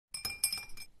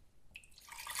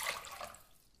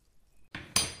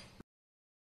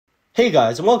Hey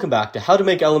guys, and welcome back to How to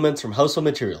Make Elements from Household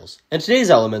Materials. And today's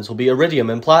elements will be iridium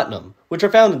and platinum, which are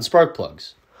found in spark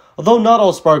plugs. Although not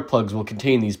all spark plugs will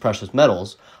contain these precious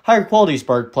metals, higher quality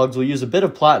spark plugs will use a bit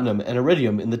of platinum and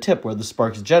iridium in the tip where the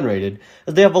spark is generated,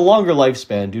 as they have a longer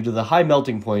lifespan due to the high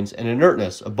melting points and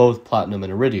inertness of both platinum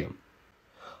and iridium.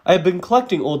 I have been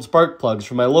collecting old spark plugs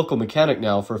from my local mechanic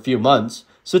now for a few months,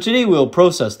 so today we will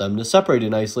process them to separate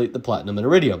and isolate the platinum and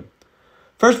iridium.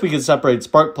 First, we can separate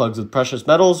spark plugs with precious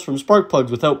metals from spark plugs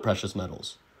without precious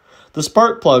metals. The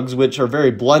spark plugs, which are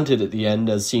very blunted at the end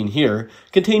as seen here,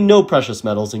 contain no precious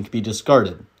metals and can be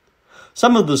discarded.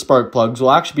 Some of the spark plugs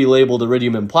will actually be labeled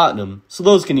iridium and platinum, so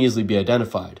those can easily be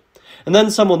identified. And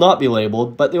then some will not be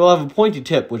labeled, but they will have a pointy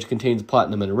tip which contains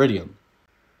platinum and iridium.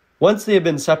 Once they have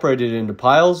been separated into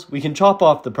piles, we can chop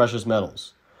off the precious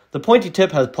metals. The pointy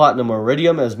tip has platinum or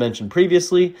iridium as mentioned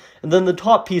previously, and then the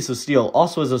top piece of steel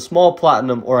also has a small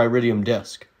platinum or iridium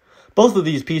disc. Both of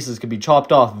these pieces can be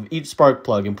chopped off of each spark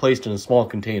plug and placed in a small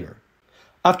container.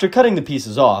 After cutting the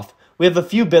pieces off, we have a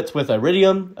few bits with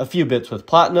iridium, a few bits with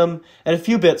platinum, and a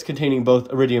few bits containing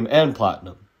both iridium and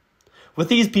platinum. With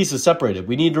these pieces separated,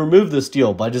 we need to remove the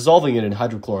steel by dissolving it in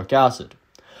hydrochloric acid.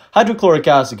 Hydrochloric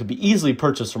acid can be easily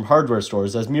purchased from hardware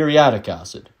stores as muriatic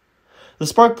acid. The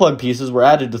spark plug pieces were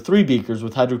added to 3 beakers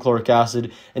with hydrochloric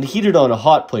acid and heated on a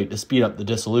hot plate to speed up the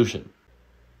dissolution.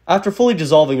 After fully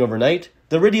dissolving overnight,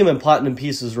 the iridium and platinum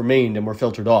pieces remained and were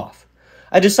filtered off.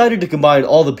 I decided to combine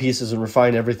all the pieces and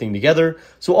refine everything together,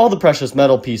 so all the precious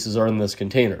metal pieces are in this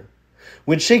container.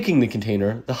 When shaking the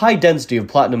container, the high density of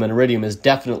platinum and iridium is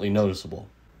definitely noticeable.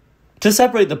 To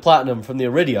separate the platinum from the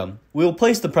iridium, we will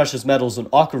place the precious metals in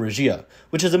aqua regia,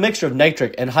 which is a mixture of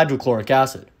nitric and hydrochloric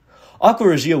acid. Aqua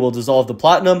regia will dissolve the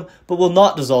platinum, but will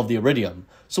not dissolve the iridium,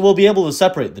 so we'll be able to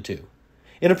separate the two.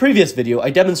 In a previous video,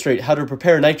 I demonstrate how to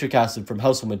prepare nitric acid from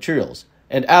household materials,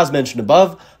 and as mentioned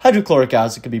above, hydrochloric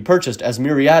acid can be purchased as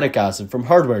muriatic acid from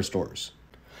hardware stores.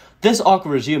 This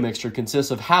aqua regia mixture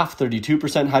consists of half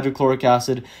 32% hydrochloric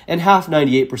acid and half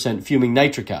 98% fuming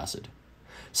nitric acid.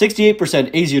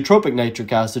 68% azeotropic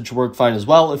nitric acid should work fine as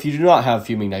well if you do not have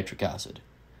fuming nitric acid.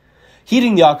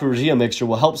 Heating the aqua regia mixture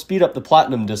will help speed up the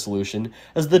platinum dissolution,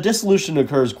 as the dissolution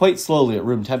occurs quite slowly at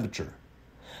room temperature.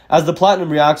 As the platinum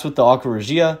reacts with the aqua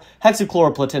regia,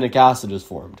 hexachloroplatinic acid is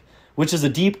formed, which is a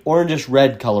deep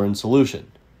orangish-red color in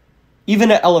solution.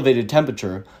 Even at elevated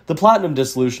temperature, the platinum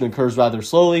dissolution occurs rather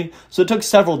slowly, so it took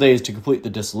several days to complete the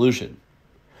dissolution.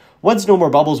 Once no more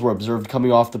bubbles were observed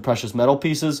coming off the precious metal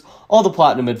pieces, all the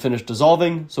platinum had finished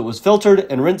dissolving, so it was filtered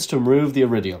and rinsed to remove the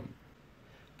iridium.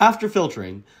 After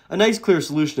filtering, a nice clear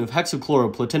solution of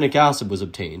hexachloroplatinic acid was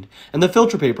obtained, and the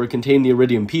filter paper contained the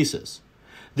iridium pieces.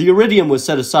 The iridium was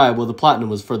set aside while the platinum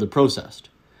was further processed.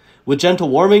 With gentle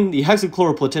warming, the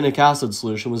hexachloroplatinic acid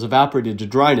solution was evaporated to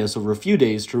dryness over a few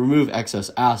days to remove excess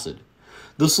acid.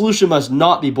 The solution must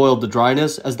not be boiled to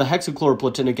dryness, as the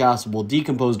hexachloroplatinic acid will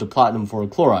decompose to platinum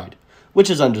chloride,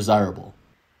 which is undesirable.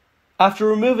 After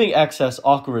removing excess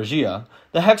aqua regia,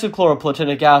 the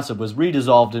hexachloroplatinic acid was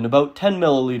redissolved in about 10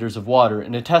 milliliters of water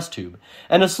in a test tube,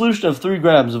 and a solution of 3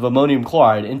 grams of ammonium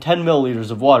chloride in 10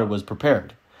 milliliters of water was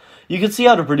prepared. You can see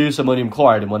how to produce ammonium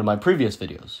chloride in one of my previous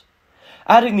videos.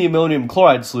 Adding the ammonium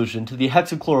chloride solution to the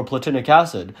hexachloroplatinic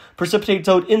acid precipitates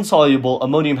out insoluble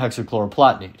ammonium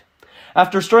hexachloroplatinate.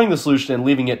 After stirring the solution and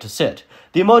leaving it to sit,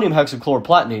 the ammonium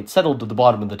hexachloroplatinate settled to the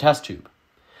bottom of the test tube.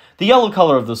 The yellow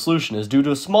color of the solution is due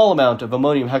to a small amount of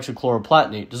ammonium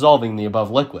hexachloroplatinate dissolving in the above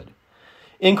liquid.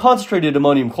 In concentrated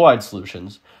ammonium chloride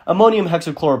solutions, ammonium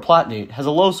hexachloroplatinate has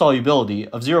a low solubility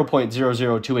of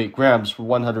 0.0028 grams per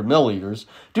 100 milliliters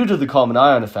due to the common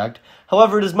ion effect.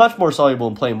 However, it is much more soluble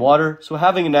in plain water, so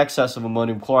having an excess of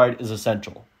ammonium chloride is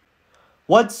essential.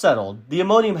 Once settled, the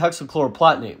ammonium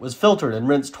hexachloroplatinate was filtered and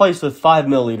rinsed twice with 5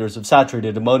 milliliters of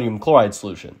saturated ammonium chloride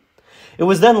solution. It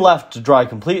was then left to dry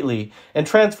completely and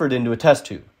transferred into a test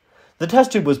tube. The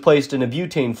test tube was placed in a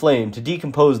butane flame to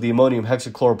decompose the ammonium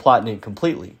hexachloroplatinate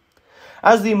completely.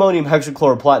 As the ammonium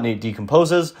hexachloroplatinate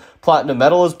decomposes, platinum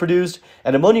metal is produced,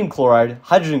 and ammonium chloride,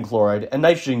 hydrogen chloride, and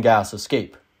nitrogen gas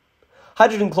escape.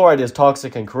 Hydrogen chloride is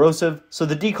toxic and corrosive, so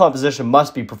the decomposition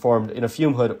must be performed in a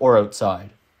fume hood or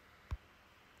outside.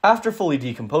 After fully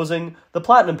decomposing, the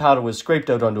platinum powder was scraped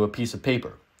out onto a piece of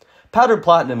paper. Powdered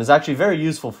platinum is actually very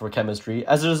useful for chemistry,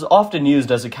 as it is often used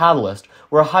as a catalyst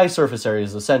where a high surface area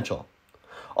is essential.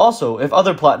 Also, if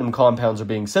other platinum compounds are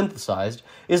being synthesized,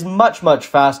 it is much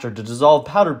faster to dissolve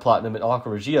powdered platinum in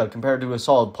aqua regia compared to a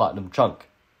solid platinum chunk.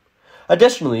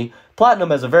 Additionally, platinum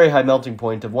has a very high melting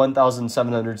point of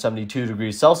 1772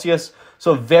 degrees Celsius,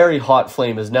 so a very hot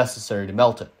flame is necessary to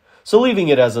melt it, so leaving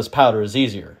it as this powder is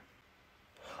easier.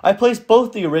 I placed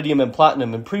both the iridium and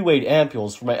platinum in pre-weighed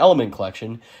ampules for my element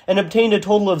collection and obtained a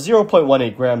total of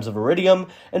 0.18 grams of iridium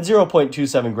and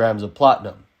 0.27 grams of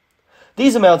platinum.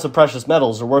 These amounts of precious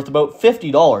metals are worth about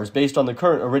 $50 based on the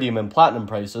current iridium and platinum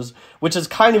prices, which is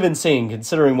kind of insane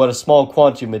considering what a small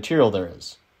quantity of material there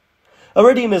is.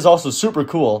 Iridium is also super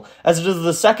cool, as it is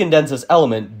the second densest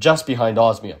element just behind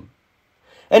osmium.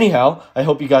 Anyhow, I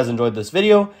hope you guys enjoyed this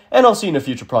video, and I'll see you in a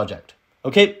future project.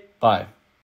 Okay, bye.